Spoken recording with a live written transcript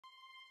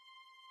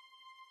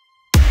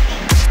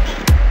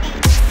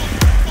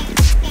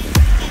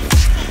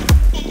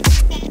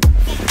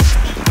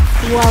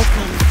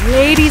Welcome,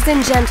 ladies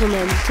and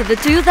gentlemen, to the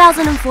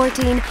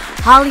 2014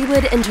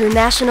 Hollywood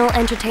International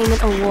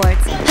Entertainment Awards.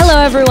 Hello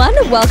everyone,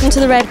 welcome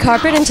to the red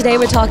carpet, and today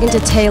we're talking to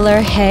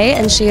Taylor Hay,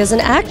 and she is an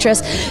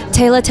actress.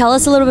 Taylor, tell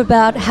us a little bit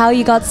about how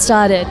you got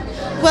started.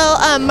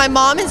 Well, my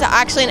mom is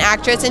actually an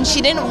actress, and she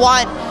didn't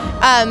want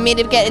me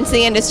to get into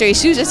the industry.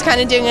 She was just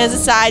kind of doing it as a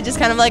side, just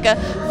kind of like a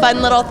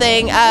fun little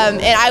thing,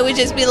 and I would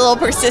just be the little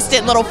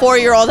persistent little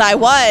 4-year-old I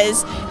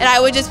was, and I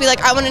would just be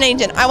like, I want an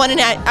agent, I want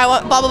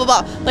blah blah blah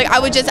blah. Like I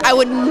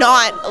would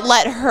not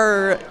let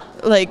her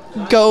like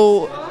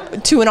go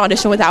to an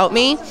audition without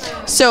me.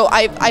 So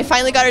I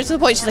finally got her to the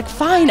point, she's like,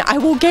 fine, I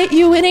will get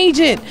you an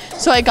agent.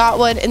 So I got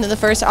one, and then the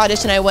first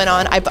audition I went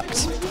on, I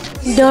booked.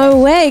 No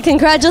way,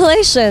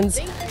 congratulations.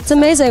 It's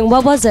amazing.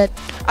 What was it?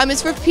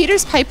 It's for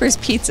Peter's Piper's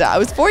Pizza. I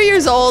was 4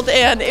 years old,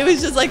 and it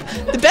was just like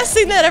the best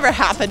thing that ever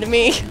happened to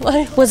me.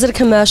 Like, was it a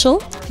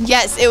commercial?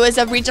 Yes, it was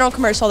a regional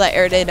commercial that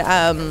aired in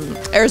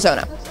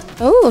Arizona.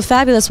 Oh,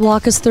 fabulous.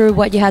 Walk us through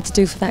what you had to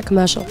do for that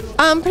commercial.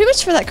 Pretty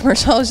much for that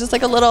commercial, it was just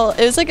like it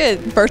was like a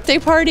birthday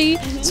party.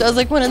 So I was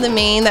like one of the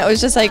main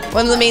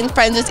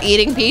friends just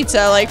eating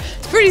pizza. Like,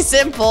 it's pretty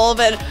simple,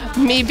 but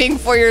me being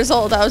 4 years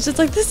old, I was just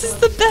like, this is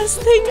the best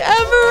thing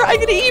ever. I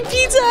get to eat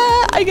pizza,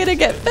 I get to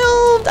get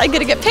filmed, I get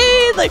to get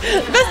paid, like,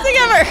 the best thing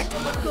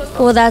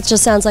ever. Well, that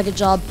just sounds like a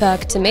job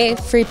perk to me.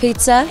 Free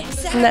pizza.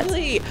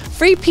 Exactly.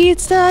 Free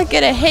pizza,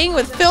 get to hang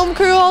with film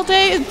crew all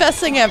day, is the best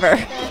thing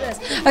ever.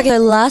 Okay,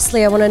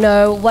 lastly, I want to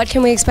know, what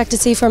can we expect to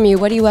see from you?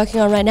 What are you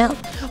working on right now?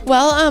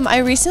 Well, I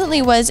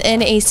recently was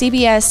in a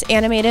CBS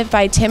animated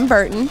by Tim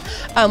Burton,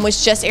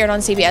 which just aired on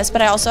CBS,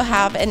 but I also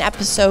have an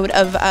episode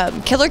of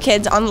Killer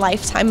Kids on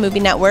Lifetime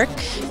Movie Network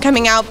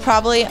coming out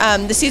probably.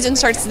 The season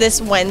starts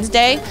this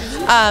Wednesday,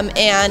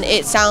 and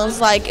it sounds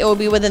like it will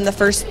be within the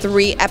first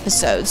 3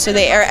 episodes. So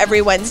they air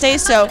every Wednesday,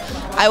 so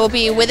I will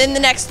be within the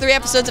next 3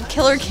 episodes of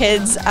Killer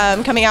Kids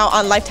coming out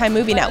on Lifetime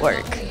Movie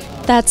Network.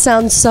 That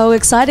sounds so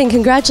exciting.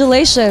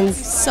 Congratulations.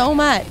 So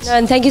much.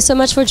 And thank you so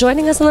much for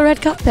joining us on the red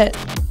carpet.